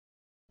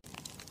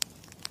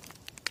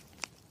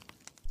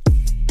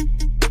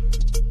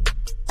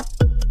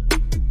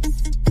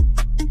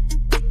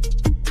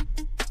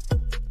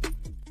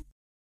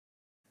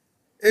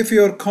If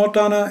your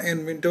Cortana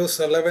in Windows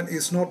 11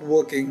 is not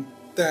working,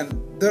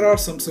 then there are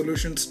some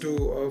solutions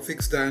to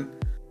fix that.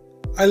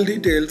 I'll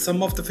detail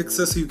some of the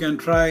fixes you can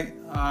try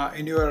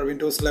in your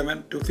Windows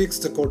 11 to fix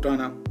the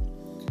Cortana.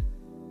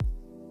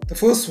 The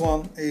first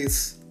one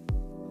is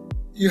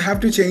you have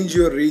to change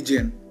your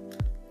region.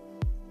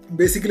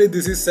 Basically,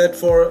 this is set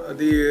for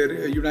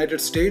the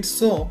United States,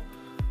 so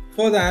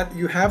for that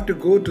you have to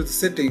go to the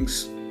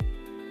settings,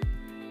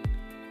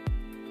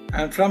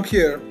 and from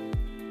here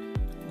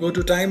go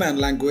to time and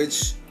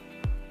language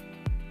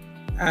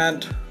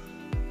and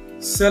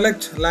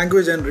select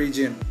language and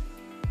region.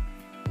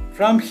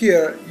 From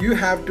here you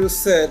have to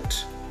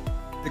set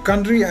the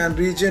country and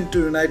region to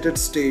United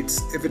States.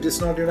 If it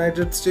is not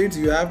United States,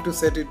 you have to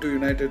set it to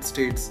United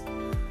States.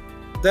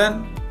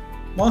 Then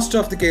most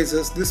of the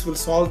cases this will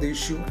solve the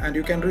issue and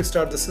you can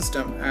restart the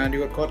system and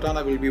your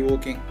Cortana will be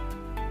working.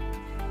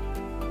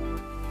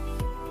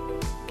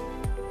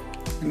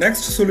 The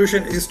next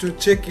solution is to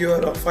check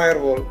your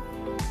firewall.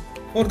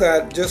 For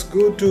that, just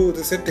go to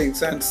the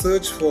settings and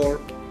search for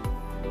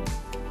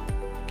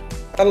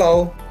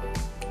allow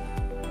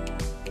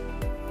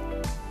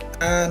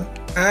an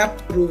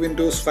app through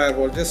Windows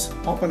Firewall. Just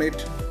open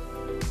it.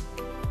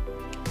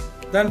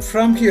 Then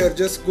from here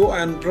just go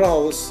and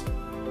browse,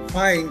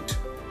 find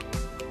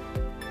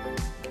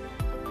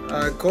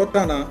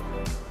Cortana,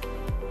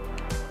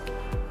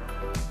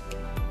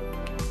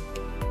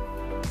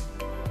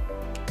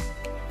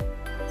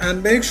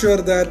 and make sure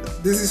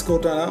that this is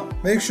Cortana.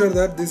 Make sure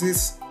that this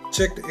is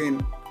checked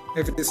in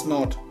if it is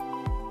not.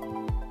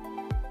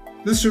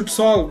 This should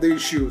solve the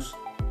issues.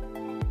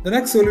 The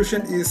next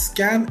solution is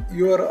scan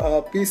your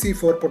PC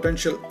for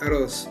potential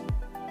errors.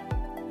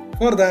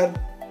 For that,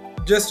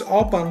 just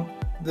open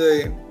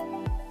the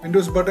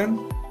Windows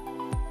button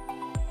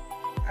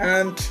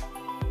and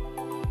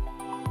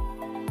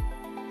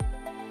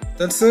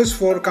then search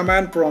for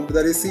command prompt,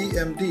 that is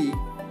CMD,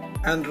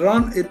 and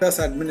run it as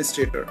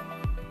administrator.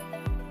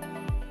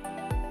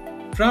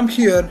 From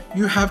here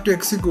you have to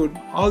execute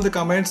all the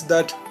commands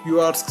that you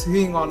are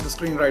seeing on the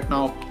screen right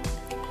now.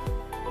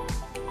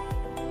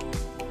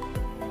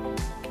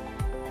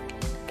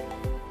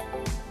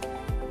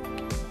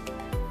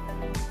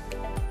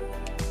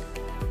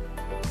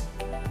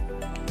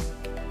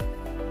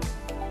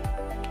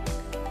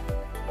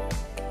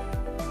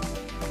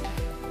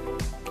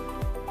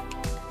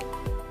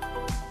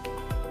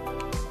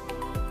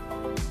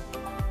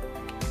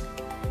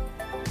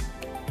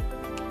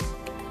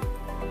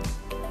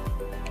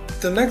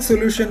 The next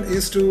solution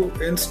is to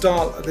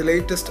install the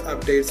latest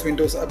updates,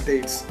 Windows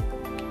updates.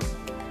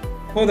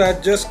 For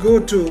that, just go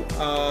to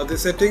the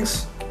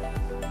settings.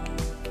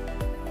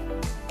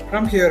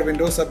 From here,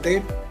 Windows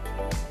Update,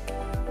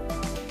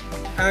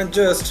 and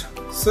just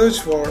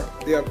search for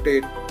the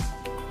update.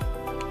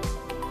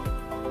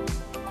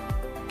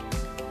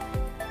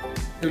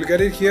 You'll get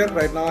it here.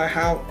 Right now I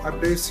have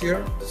updates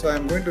here, so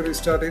I'm going to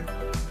restart it.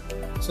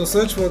 So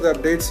search for the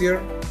updates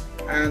here,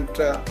 and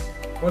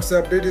once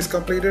the update is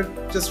completed,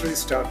 just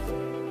restart.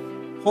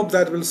 Hope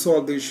that will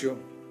solve the issue.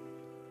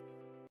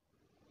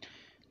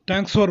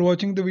 Thanks for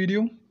watching the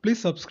video. Please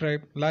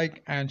subscribe,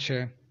 like and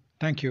share.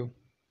 Thank you.